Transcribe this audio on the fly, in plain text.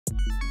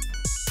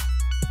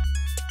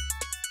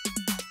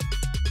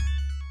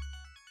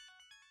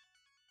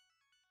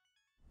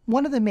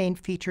One of the main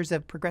features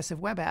of progressive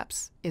web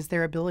apps is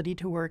their ability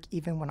to work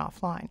even when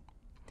offline.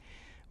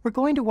 We're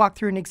going to walk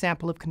through an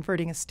example of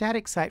converting a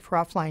static site for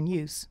offline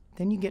use,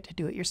 then you get to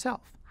do it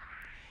yourself.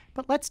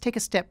 But let's take a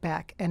step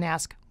back and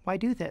ask, why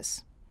do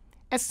this?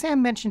 As Sam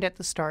mentioned at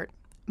the start,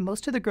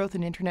 most of the growth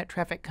in internet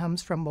traffic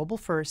comes from mobile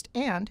first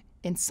and,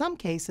 in some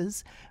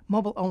cases,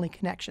 mobile-only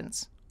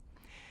connections.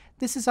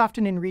 This is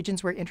often in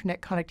regions where internet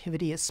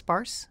connectivity is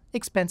sparse,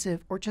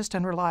 expensive, or just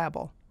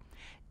unreliable.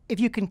 If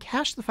you can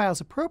cache the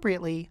files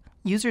appropriately,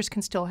 users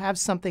can still have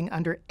something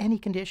under any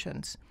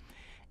conditions.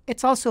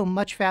 It's also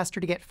much faster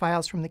to get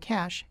files from the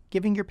cache,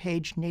 giving your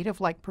page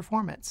native-like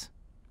performance.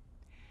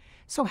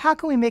 So how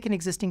can we make an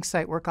existing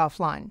site work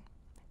offline?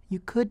 You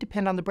could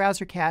depend on the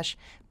browser cache,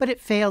 but it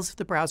fails if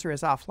the browser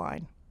is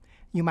offline.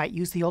 You might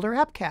use the older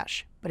app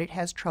cache, but it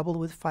has trouble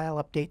with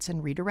file updates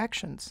and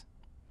redirections.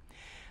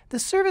 The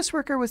service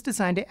worker was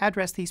designed to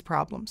address these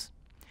problems.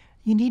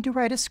 You need to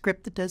write a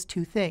script that does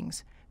two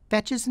things: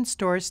 fetches and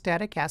stores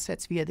static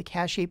assets via the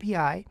cache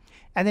API,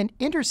 and then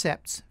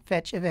intercepts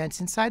fetch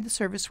events inside the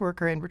service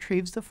worker and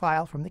retrieves the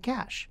file from the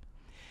cache.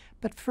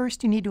 But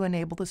first you need to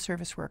enable the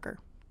service worker.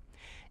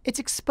 It's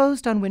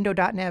exposed on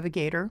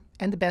window.navigator,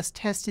 and the best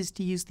test is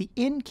to use the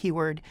in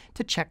keyword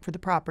to check for the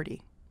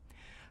property.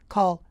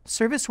 Call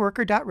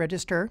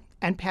serviceworker.register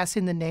and pass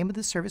in the name of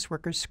the service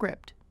worker's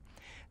script.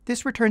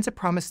 This returns a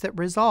promise that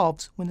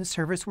resolves when the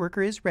service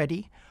worker is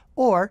ready,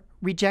 or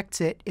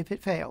rejects it if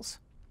it fails.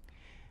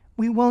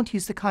 We won't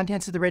use the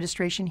contents of the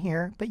registration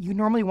here, but you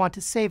normally want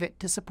to save it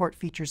to support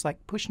features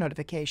like push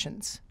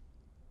notifications.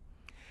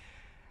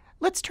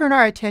 Let's turn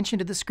our attention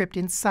to the script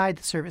inside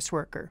the service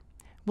worker.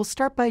 We'll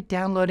start by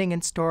downloading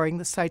and storing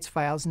the site's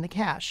files in the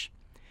cache.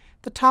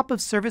 The top of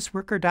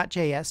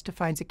serviceworker.js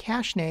defines a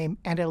cache name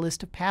and a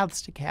list of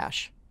paths to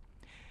cache.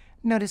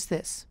 Notice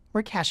this,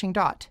 we're caching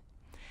dot.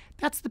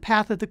 That's the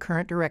path of the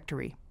current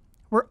directory.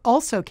 We're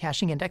also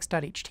caching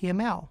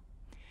index.html.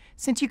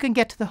 Since you can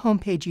get to the home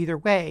page either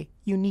way,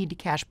 you need to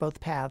cache both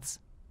paths.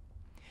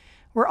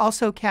 We're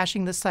also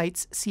caching the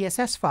site's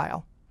CSS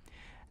file.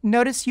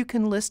 Notice you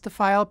can list the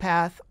file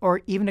path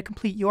or even a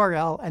complete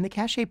URL, and the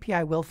cache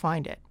API will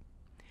find it.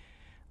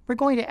 We're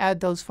going to add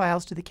those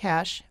files to the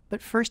cache,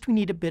 but first we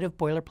need a bit of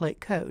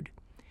boilerplate code.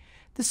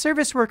 The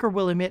service worker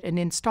will emit an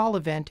install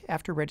event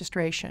after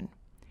registration.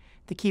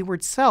 The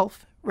keyword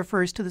self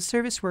refers to the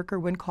service worker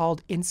when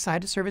called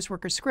inside a service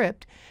worker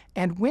script,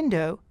 and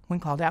window when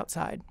called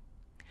outside.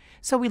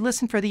 So we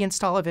listen for the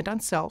install event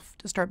on self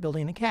to start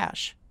building the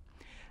cache.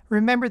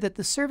 Remember that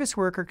the service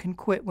worker can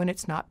quit when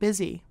it's not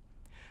busy.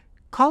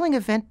 Calling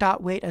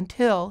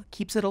event.waitUntil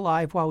keeps it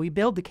alive while we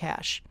build the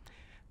cache.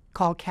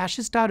 Call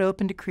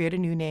caches.open to create a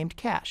new named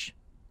cache.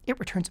 It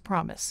returns a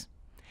promise.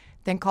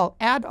 Then call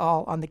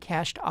addAll on the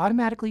cache to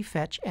automatically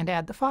fetch and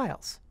add the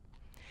files.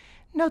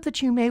 Note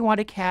that you may want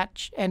to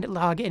catch and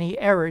log any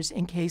errors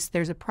in case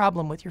there's a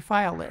problem with your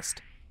file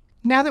list.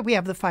 Now that we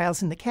have the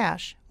files in the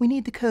cache, we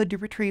need the code to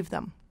retrieve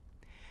them.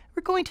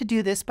 We're going to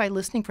do this by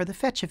listening for the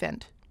fetch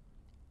event.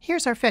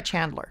 Here's our fetch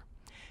handler.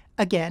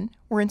 Again,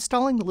 we're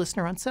installing the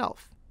listener on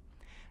self.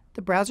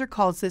 The browser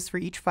calls this for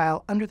each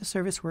file under the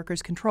service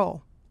worker's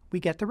control.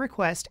 We get the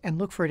request and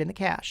look for it in the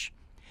cache.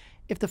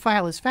 If the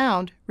file is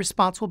found,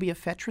 response will be a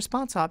fetch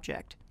response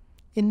object.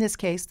 In this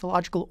case, the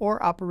logical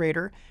OR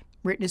operator,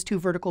 written as two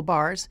vertical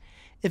bars,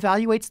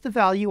 evaluates the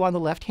value on the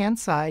left-hand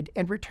side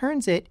and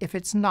returns it if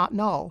it's not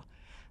null.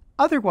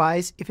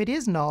 Otherwise, if it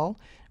is null,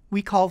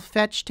 we call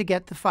fetch to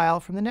get the file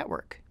from the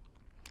network.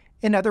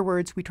 In other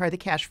words, we try the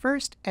cache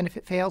first, and if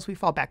it fails, we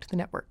fall back to the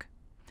network.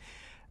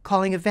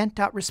 Calling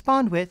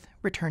event.respondWith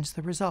returns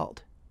the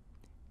result.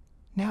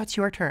 Now it's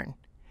your turn.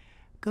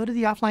 Go to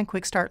the offline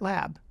Quickstart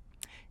lab.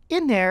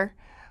 In there,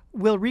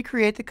 we'll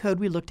recreate the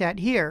code we looked at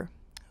here.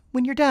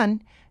 When you're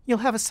done, you'll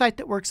have a site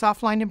that works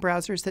offline in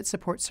browsers that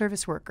support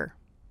Service Worker.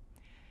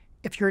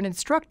 If you're an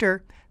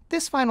instructor,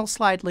 this final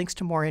slide links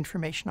to more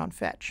information on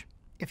Fetch.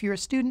 If you're a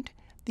student,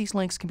 these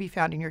links can be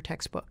found in your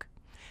textbook.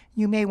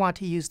 You may want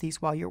to use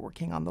these while you're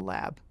working on the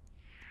lab.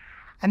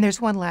 And there's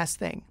one last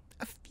thing,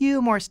 a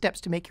few more steps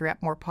to make your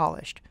app more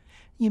polished.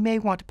 You may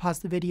want to pause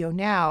the video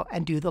now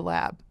and do the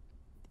lab.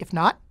 If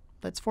not,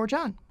 let's forge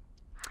on.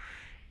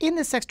 In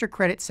this extra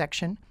credit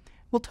section,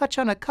 we'll touch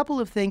on a couple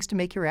of things to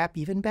make your app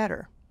even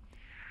better.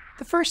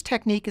 The first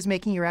technique is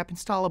making your app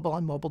installable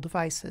on mobile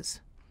devices.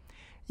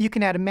 You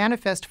can add a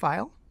manifest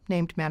file,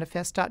 named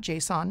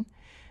manifest.json,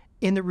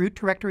 in the root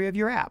directory of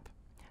your app.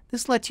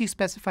 This lets you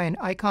specify an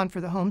icon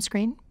for the home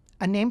screen,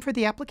 a name for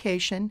the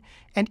application,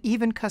 and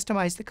even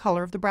customize the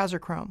color of the browser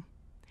Chrome.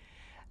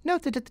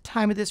 Note that at the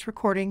time of this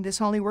recording,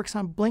 this only works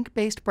on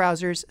Blink-based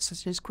browsers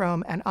such as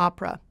Chrome and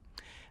Opera.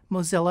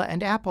 Mozilla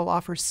and Apple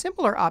offer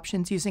similar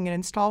options using an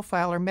install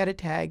file or meta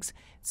tags.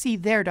 See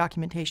their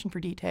documentation for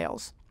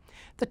details.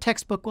 The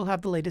textbook will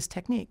have the latest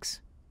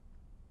techniques.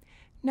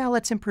 Now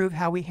let's improve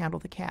how we handle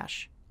the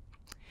cache.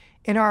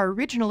 In our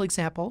original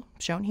example,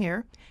 shown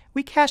here,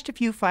 we cached a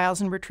few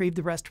files and retrieved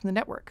the rest from the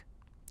network.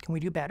 Can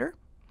we do better?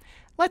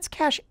 Let's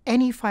cache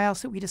any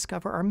files that we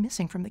discover are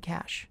missing from the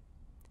cache.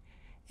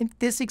 In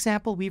this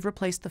example, we've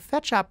replaced the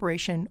fetch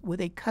operation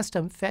with a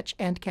custom fetch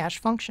and cache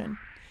function.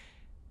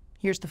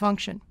 Here's the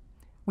function.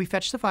 We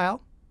fetch the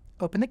file,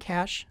 open the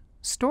cache,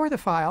 store the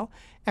file,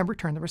 and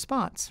return the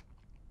response.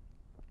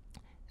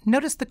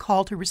 Notice the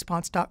call to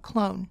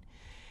response.clone.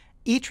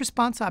 Each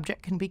response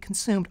object can be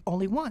consumed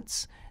only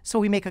once, so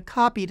we make a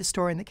copy to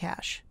store in the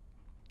cache.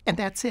 And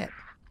that's it.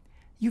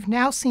 You've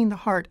now seen the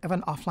heart of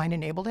an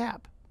offline-enabled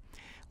app.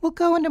 We'll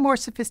go into more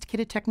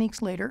sophisticated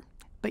techniques later,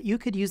 but you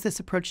could use this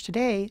approach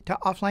today to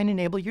offline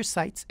enable your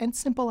sites and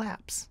simple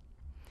apps.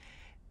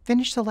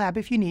 Finish the lab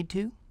if you need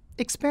to,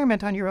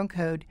 experiment on your own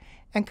code,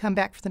 and come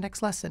back for the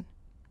next lesson.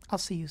 I'll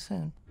see you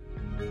soon.